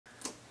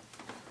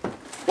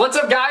What's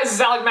up guys,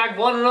 it's Alec Mac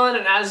 101,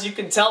 and as you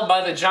can tell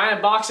by the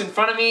giant box in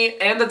front of me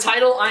and the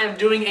title, I am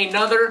doing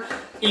another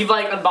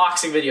Evike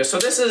unboxing video. So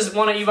this is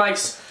one of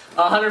Evike's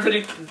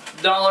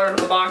 $150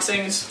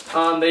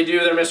 unboxings. They do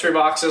their mystery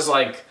boxes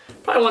like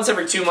probably once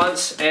every 2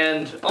 months,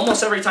 and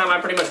almost every time I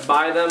pretty much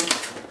buy them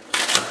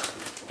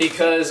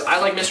because I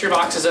like mystery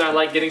boxes and I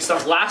like getting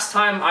stuff. Last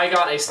time I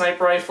got a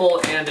sniper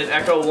rifle and an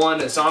Echo 1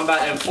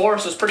 Zombat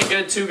M4, so it's pretty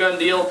good 2-gun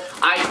deal.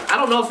 I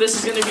don't know if this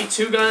is going to be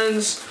 2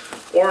 guns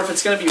or if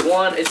it's going to be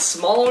 1. It's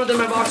smaller than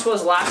my box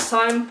was last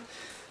time.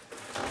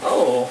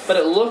 Oh, but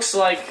it looks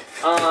like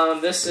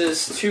this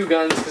is 2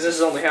 guns because this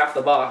is only half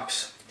the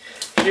box.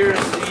 Here's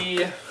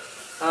the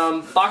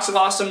Box of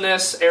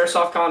Awesomeness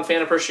Airsoft Con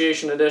Fan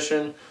Appreciation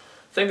Edition.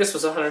 I think this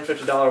was a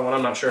 $150 one.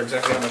 I'm not sure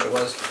exactly how much it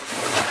was.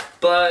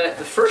 But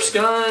the first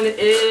gun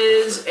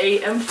is a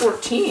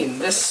M14.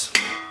 This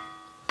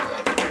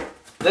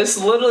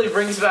literally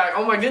brings back,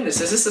 oh my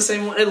goodness, is this the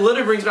same one? It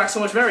literally brings back so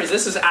much memories.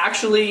 This is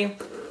actually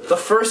the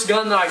first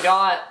gun that I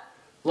got,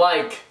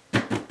 like,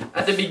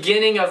 at the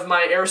beginning of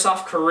my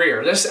airsoft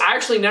career. This I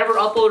actually never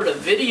uploaded a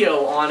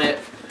video on it.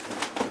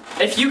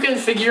 If you can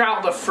figure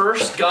out the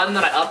first gun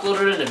that I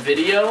uploaded in a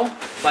video,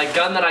 like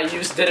gun that I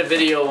did a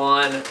video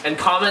on, and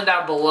comment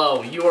down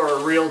below, you are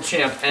a real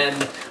champ,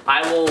 and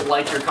I will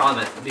like your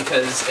comment,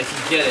 because if you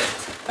get it,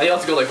 you'll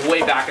have to go like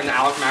way back in the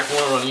Alec Mac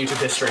 101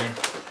 YouTube history.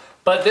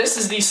 But this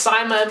is the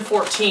Cyma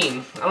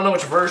M14. I don't know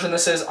which version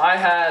this is.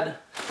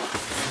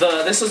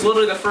 This is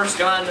literally the first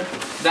gun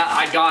that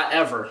I got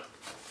ever.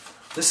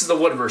 This is the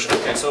wood version.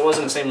 Okay, so it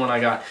wasn't the same one I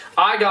got.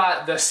 I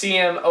got the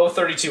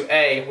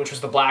CM032A, which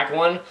was the black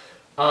one.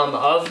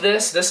 Of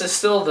this is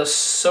still the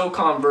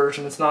SOCOM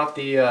version. It's not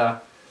the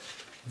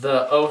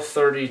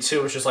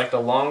 032, which is like the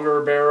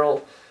longer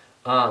barrel.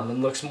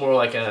 And looks more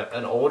like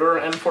an older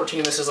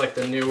M14. This is like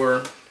the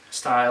newer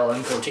style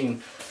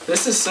M14.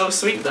 This is so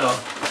sweet though.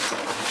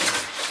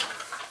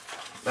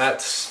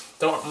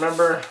 Don't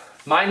remember.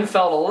 Mine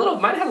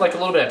had like a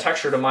little bit of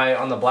texture to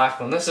on the black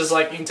one. This is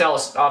like, you can tell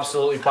it's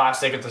absolutely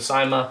plastic. It's a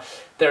Cyma.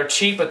 They're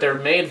cheap, but they're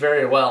made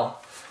very well.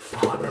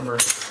 Oh, I remember.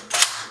 Dude,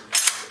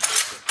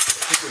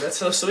 that's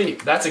so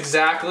sweet. That's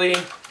exactly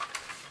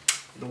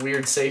the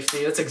weird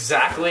safety. That's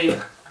exactly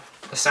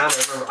the sound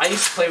I remember. I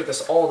used to play with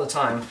this all the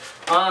time.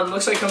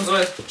 Looks like it comes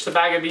with just a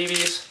bag of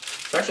BBs.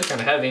 It's actually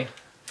kind of heavy.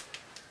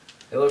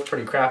 They look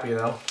pretty crappy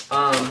though.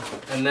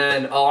 And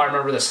then, oh, I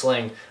remember the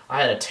sling.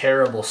 I had a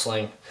terrible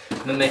sling.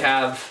 And then they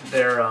have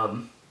their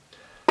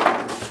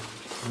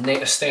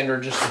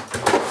standard just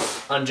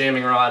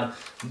unjamming rod.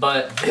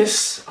 But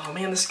this, oh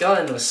man, this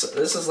gun this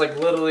is like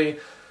literally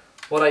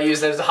what I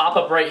used. There's a hop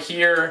up right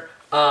here.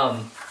 I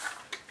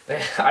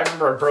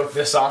remember I broke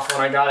this off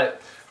when I got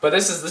it. But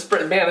this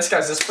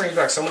brings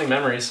back so many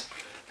memories.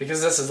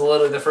 Because this is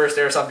literally the first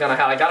airsoft gun I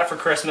had. I got it for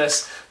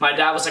Christmas. My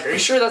dad was like, "Are you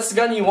sure that's the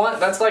gun you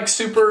want? That's like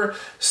super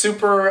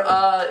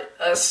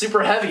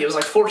heavy." It was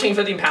like 14,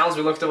 15 pounds.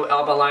 We looked up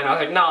online. I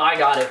was like, "No, I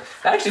got it."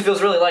 It actually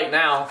feels really light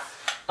now.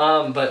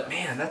 But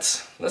man,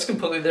 that's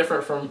completely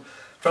different from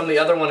the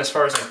other one as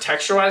far as like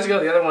texture-wise go.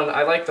 The other one,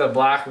 I like the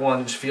black one,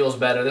 which feels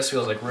better. This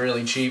feels like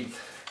really cheap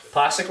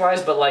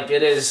plastic-wise, but like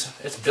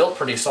it's built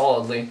pretty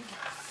solidly.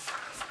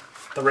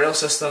 The rail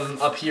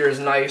system up here is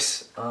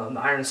nice.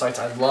 The iron sights,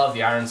 I love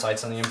the iron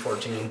sights on the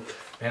M14.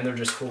 Man, they're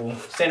just cool.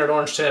 Standard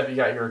orange tip, you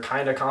got your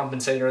kind of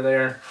compensator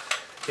there.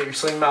 Get your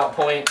sling mount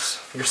points.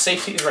 Your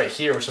safety is right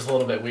here, which is a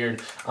little bit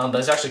weird. But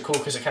it's actually cool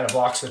because it kind of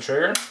blocks the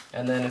trigger.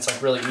 And then it's like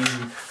really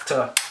easy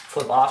to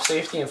flip off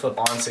safety and flip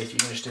on safety. You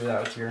can just do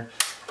that with your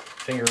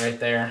finger right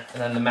there.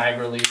 And then the mag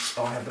release.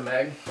 Oh, I have the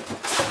mag.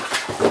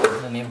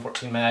 And then the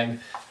M14 mag,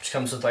 which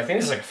comes with, I think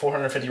this is like a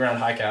 450 round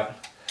high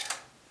cap.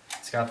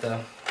 It's got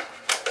the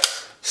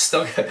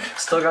Still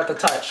got the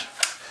touch.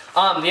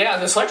 Yeah,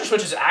 the selector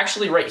switch is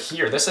actually right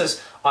here. This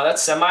is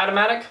that's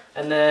semi-automatic,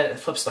 and then it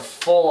flips to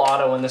full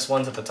auto when this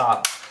one's at the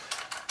top.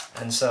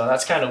 And so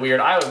that's kind of weird.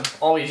 I would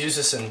always use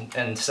this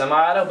in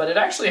semi-auto, but it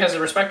actually has a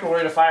respectable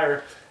rate of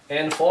fire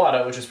in full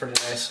auto, which is pretty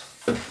nice.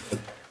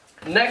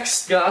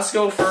 Next, let's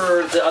go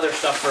for the other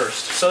stuff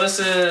first. So this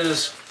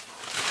is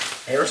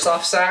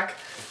airsoft sack.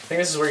 I think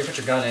this is where you put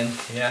your gun in.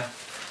 Yeah,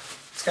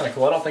 it's kind of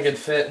cool. I don't think it'd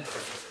fit.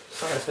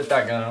 It's not gonna fit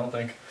that gun, I don't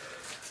think.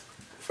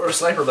 Or a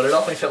sniper, but it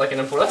definitely fit like an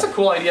M4. That's a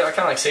cool idea, kind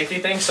of like safety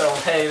thing. So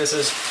hey, this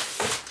is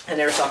an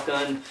airsoft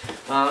gun.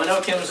 I know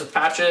it comes with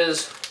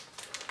patches.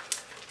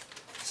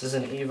 This is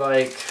an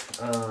Evike,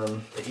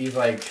 the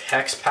Evike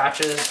hex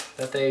patches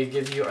that they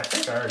give you. I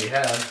think I already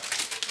have. I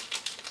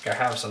think I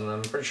have some of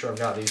them. I'm pretty sure I've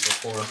got these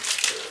before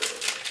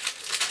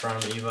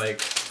from Evike.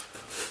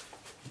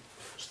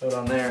 Just throw it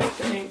on there, I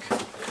think.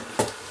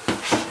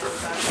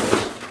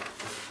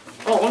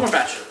 Oh, one more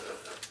patch.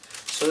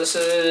 So this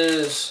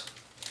is.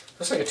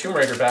 Looks like a Tomb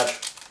Raider patch.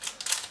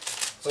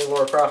 It's like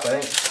Lara Croft, I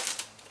think.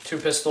 2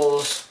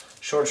 pistols,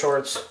 short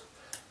shorts,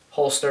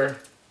 holster,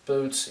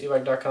 boots,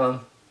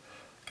 evike.com.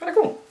 Kind of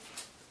cool.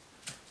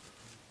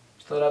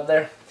 Just throw it up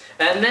there.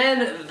 And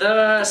then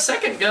the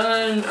second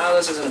gun, oh,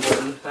 this isn't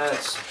important.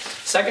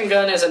 Second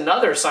gun is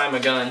another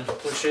Cyma gun,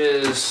 which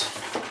is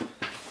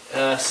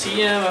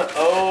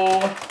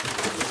CM082?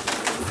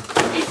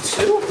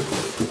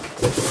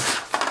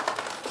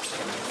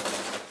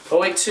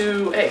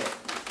 082A.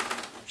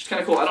 Which is kind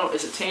of cool.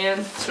 Is it tan?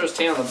 It shows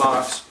tan on the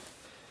box.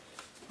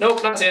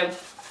 Nope, not tan.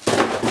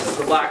 This is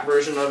the black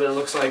version of it, it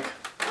looks like.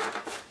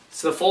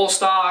 It's the full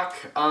stock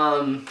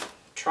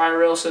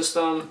tri-rail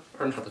system,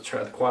 or not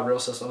the quad rail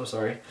system, I'm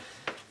sorry.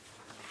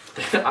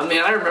 I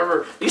mean, I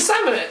remember, these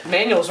Simon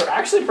manuals are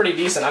actually pretty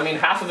decent. I mean,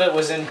 half of it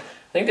was in, I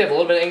think they have a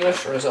little bit of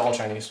English, or is it all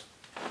Chinese?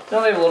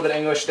 No, they have a little bit of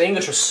English. The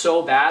English was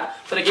so bad,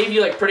 but it gave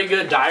you like pretty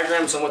good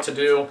diagrams on what to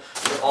do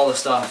with all the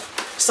stuff.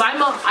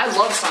 Sima, I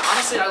love Sima.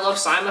 Honestly, I love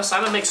Sima.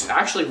 Sima makes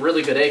actually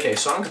really good AK,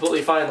 so I'm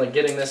completely fine like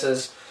getting this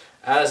as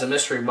a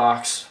mystery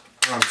box.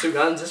 2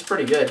 guns, it's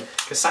pretty good.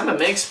 Because Sima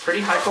makes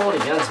pretty high quality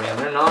guns, man.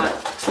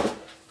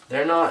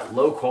 They're not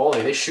low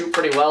quality. They shoot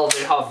pretty well.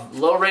 They have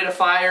low rate of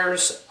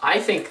fires. I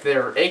think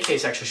their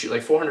AKs actually shoot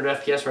like 400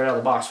 FPS right out of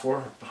the box,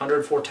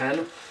 400,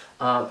 410.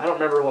 I don't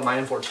remember what my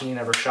M14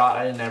 ever shot.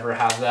 I didn't ever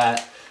have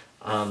that.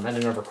 I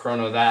didn't ever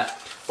chrono that.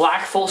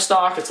 Black full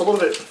stock. It's a little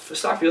bit, the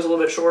stock feels a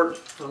little bit short.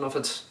 I don't know if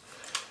it's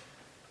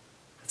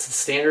the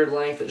standard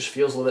length. It just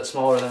feels a little bit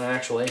smaller than an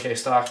actual AK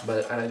stock,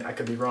 but I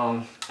could be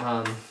wrong.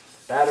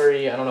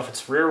 Battery, I don't know if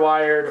it's rear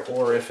wired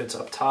or if it's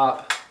up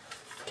top.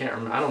 Can't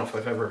remember. I don't know if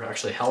I've ever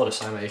actually held a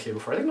Sima AK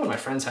before. I think one of my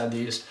friends had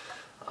these.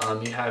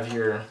 You have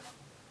your,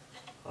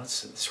 the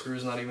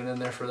screw's not even in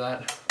there for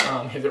that.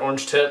 You have your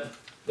orange tip.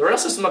 The rail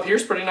system up here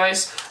is pretty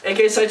nice.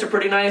 AK sights are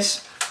pretty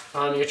nice.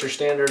 You get your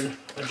standard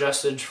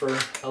adjustage for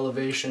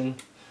elevation.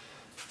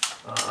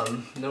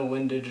 No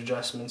windage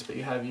adjustments, but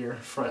you have your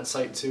front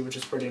sight too, which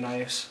is pretty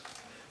nice.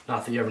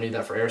 Not that you ever need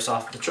that for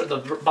airsoft.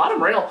 The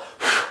bottom rail,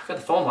 got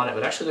the foam on it,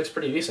 but actually looks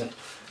pretty decent.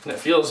 And it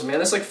feels, man,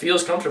 this like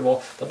feels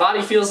comfortable. The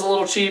body feels a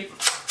little cheap.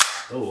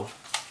 Ooh.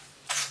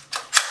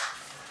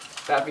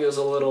 That feels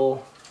a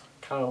little,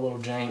 kind of a little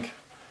jank.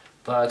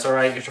 But it's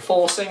alright. Get your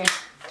full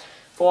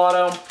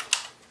auto,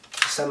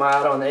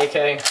 semi-auto on the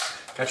AK.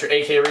 Got your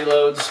AK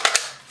reloads.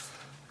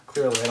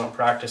 Clearly I don't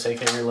practice AK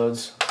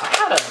reloads. I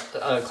had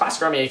a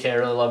Classic Army AK I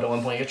really loved at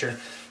one point. You get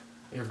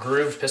your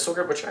grooved pistol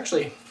grip, which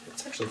actually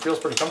feels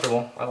pretty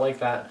comfortable. I like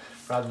that.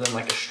 Rather than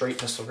like a straight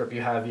pistol grip,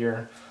 you have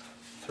your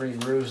 3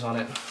 grooves on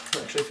it.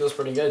 It actually feels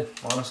pretty good.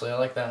 Honestly, I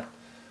like that.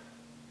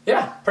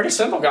 Yeah, pretty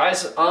simple,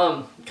 guys.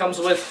 Comes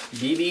with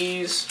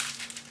BBs.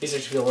 These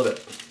actually feel a little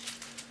bit.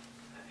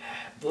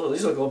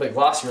 These look a little bit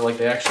glossier, like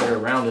they actually are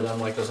rounded,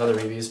 unlike those other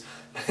BBs.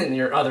 And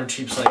your other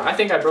cheap sling. I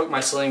think I broke my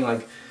sling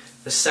like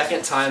the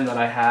second time that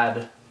I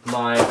had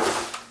my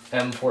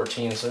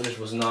M14, so this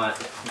was not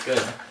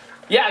good.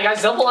 Yeah,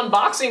 guys, double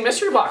unboxing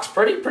mystery box.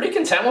 Pretty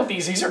content with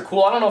these. These are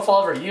cool. I don't know if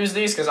I'll ever use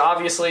these because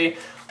obviously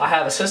I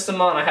have a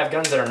system on. I have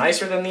guns that are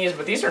nicer than these,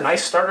 but these are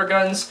nice starter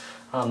guns.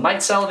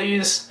 Might sell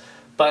these.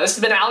 But this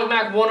has been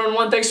AlecMac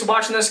 1-on-1. Thanks for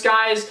watching this,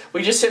 guys.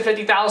 We just hit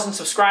 50,000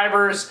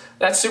 subscribers.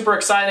 That's super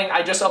exciting.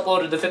 I just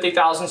uploaded the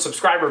 50,000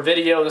 subscriber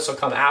video. This will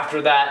come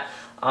after that.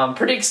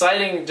 Pretty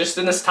exciting just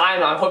in this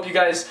time. I hope you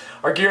guys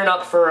are gearing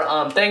up for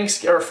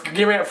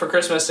gearing up for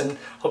Christmas, and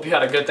hope you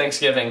had a good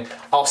Thanksgiving.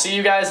 I'll see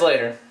you guys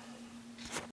later.